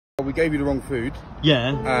We gave you the wrong food.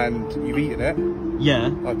 Yeah. And you've eaten it.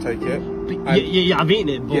 Yeah. I'll take it. Yeah, I've eaten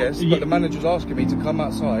it. But yes, but the manager's asking me to come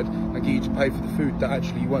outside and get you to pay for the food that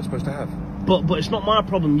actually you weren't supposed to have. But it's not my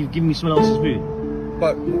problem. You've given me someone else's food.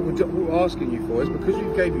 But what we're asking you for is because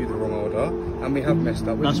we gave you the wrong order and we have messed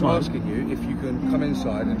up. We're just asking you if you can come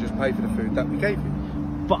inside and just pay for the food that we gave you.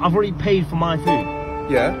 But I've already paid for my food.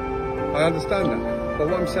 Yeah, I understand that. But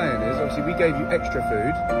what I'm saying is, obviously, we gave you extra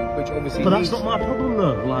food, which obviously. But that's not my problem,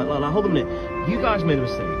 though. Like, hold on a minute. You guys made a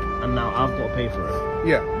mistake, and now I've got to pay for it.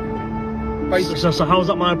 Yeah. So how is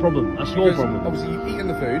that my problem? That's your problem. Obviously, you've eaten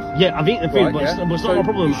the food. Yeah, I've eaten the food, but it's not my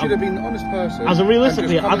problem. You should have been an honest person. As a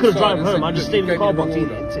realistically, I could have driven home. I just stayed in the car box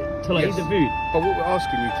till I ate the food. But what we're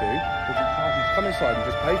asking you to is to come inside and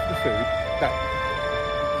just pay for the food that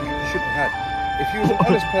you shouldn't have had. If you was an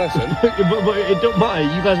honest person... but it don't matter,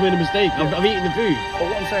 you guys made a mistake. I've eaten the food.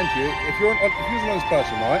 But what I'm saying to you, if you was an honest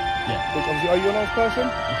person, right? Yeah. Which obviously, are you an honest person?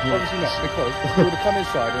 Obviously not, because you would have come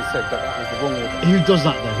inside and said that was the wrong order. Who does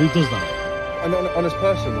that though? Who does that? An honest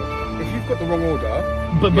person would. If you've got the wrong order,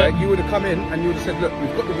 but you would have come in and you would have said, look,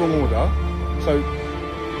 we've got the wrong order, so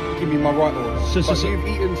give me my right order. So you've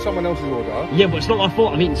eaten someone else's order. Yeah, but it's not my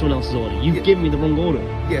fault I've eaten someone else's order. You've given me the wrong order.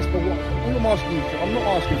 Yes, but all I'm asking you for, I'm not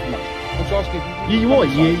asking for much. I'm just asking if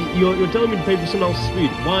you're telling me to pay for someone else's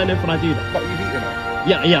food. Why on earth would I do that? But you've eaten it.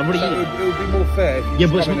 Yeah, I've already eaten it. It would be more fair if you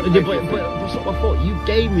but it's not my fault. You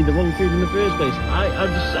gave me the wrong food in the first place. I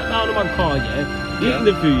just sat down in my car, eating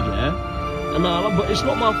the food, and but it's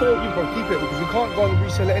not my fault. You've got to keep it because we can't go and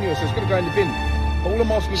resell it anyway, so it's going to go in the bin. But all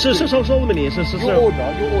I'm asking you so hold a minute. Your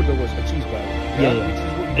order was a cheeseburger.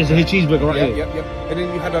 Yeah. It's a cheeseburger right here. Yeah. And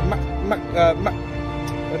then you had a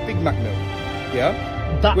Big Mac meal. Yeah.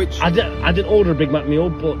 I didn't order a Big Mac meal,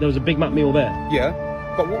 but there was a Big Mac meal there. Yeah.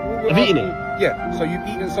 But I've eaten it. Yeah. So you've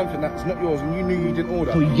eaten something that's not yours, and you knew you didn't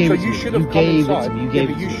order. So you should have come inside.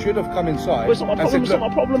 You should have come inside. But it's not my problem. It's not my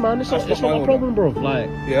problem, man. It's not my problem, bro. Like.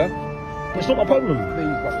 Yeah. But it's not my problem.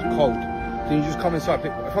 Please, but it's cold. Can you just come inside?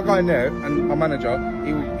 If I go in there and my manager,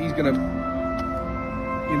 he's gonna,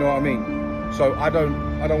 you know what I mean. So I don't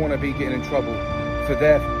want to be getting in trouble for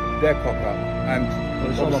their cock up. And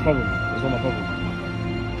it's not my problem. It's not my problem.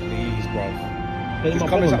 Please, bruv. Just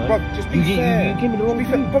come inside, bruv. Just be fair. You gave me the wrong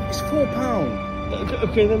food. Bruv, it's £4.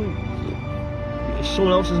 Okay, then it's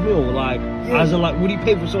someone else's meal. Like, as in, like, would you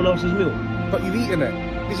pay for someone else's meal? But you've eaten it.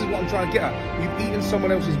 This is what I'm trying to get at. You've eaten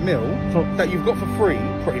someone else's meal that you've got for free,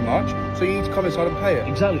 pretty much. So you need to come inside and pay it.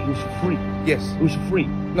 Exactly. It was for free. Yes. It was for free.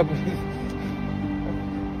 No,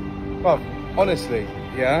 but honestly,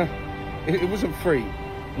 it wasn't free.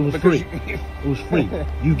 It was free. It was free.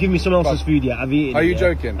 You give me someone else's food, I've eaten. Are you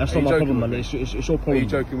joking? That's not my problem, man. It's your problem. Are you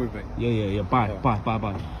joking with me? Yeah. Bye.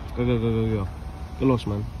 Go. Get lost,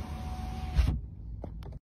 man.